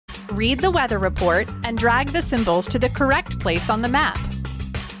Read the weather report and drag the symbols to the correct place on the map.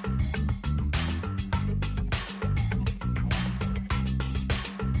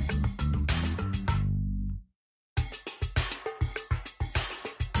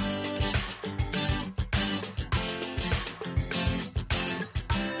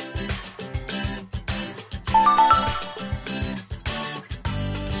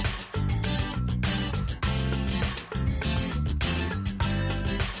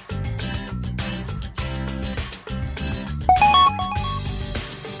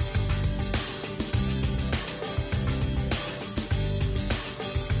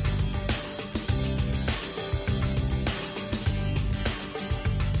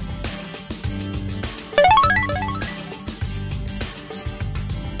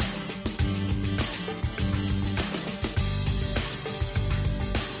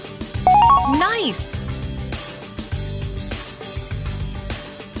 Nice!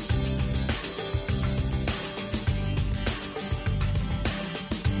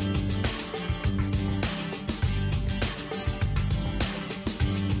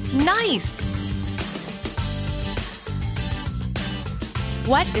 Nice!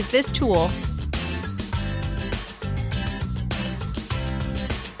 What is this tool?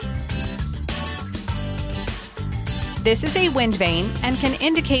 This is a wind vane and can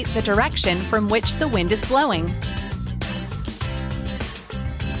indicate the direction from which the wind is blowing.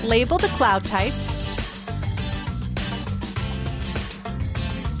 Label the cloud types.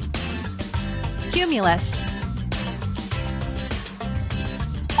 Cumulus.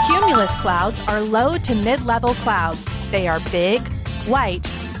 Cumulus clouds are low to mid-level clouds. They are big, white,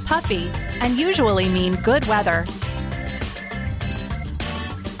 puffy, and usually mean good weather.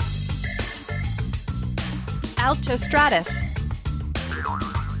 Altostratus.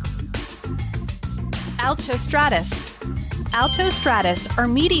 Altostratus. Altostratus are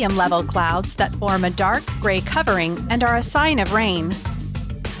medium-level clouds that form a dark gray covering and are a sign of rain.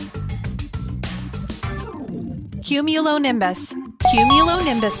 Cumulonimbus.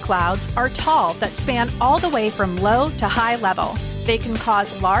 Cumulonimbus clouds are tall that span all the way from low to high level. They can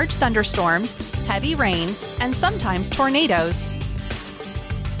cause large thunderstorms, heavy rain, and sometimes tornadoes.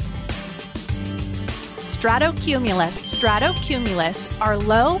 Stratocumulus. Stratocumulus are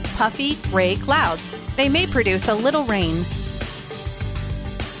low, puffy, gray clouds. They may produce a little rain.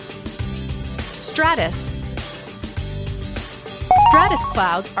 Stratus. Stratus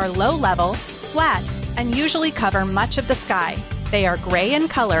clouds are low-level, flat, and usually cover much of the sky. They are gray in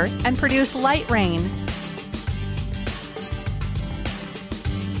color and produce light rain.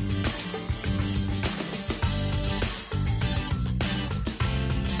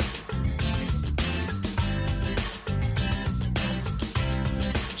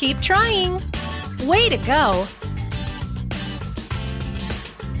 Keep trying! Way to go!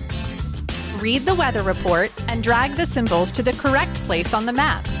 Read the weather report and drag the symbols to the correct place on the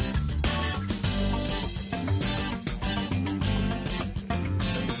map.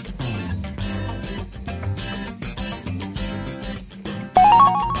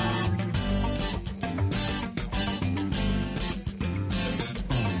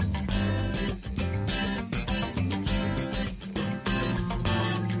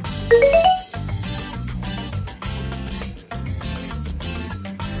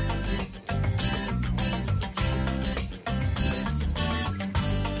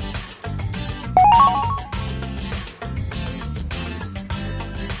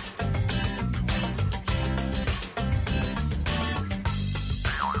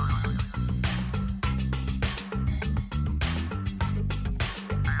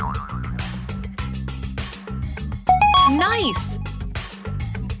 Nice!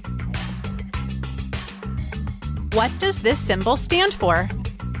 What does this symbol stand for?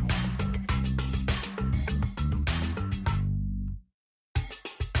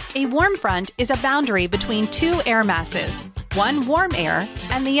 A warm front is a boundary between two air masses, one warm air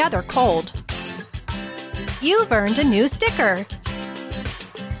and the other cold. You've earned a new sticker!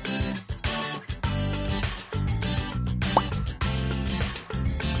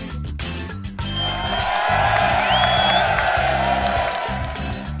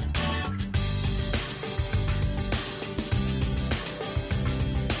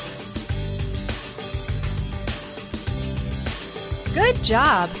 Good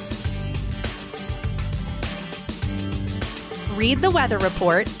job! Read the weather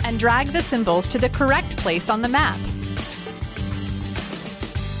report and drag the symbols to the correct place on the map.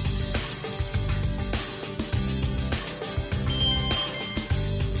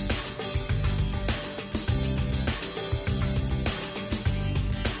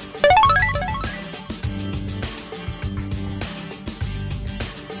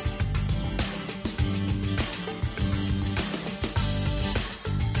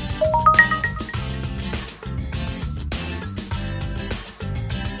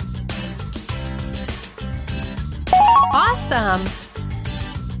 Awesome!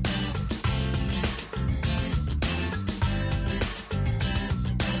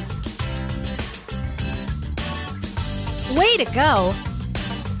 Way to go!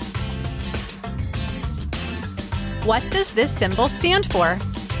 What does this symbol stand for?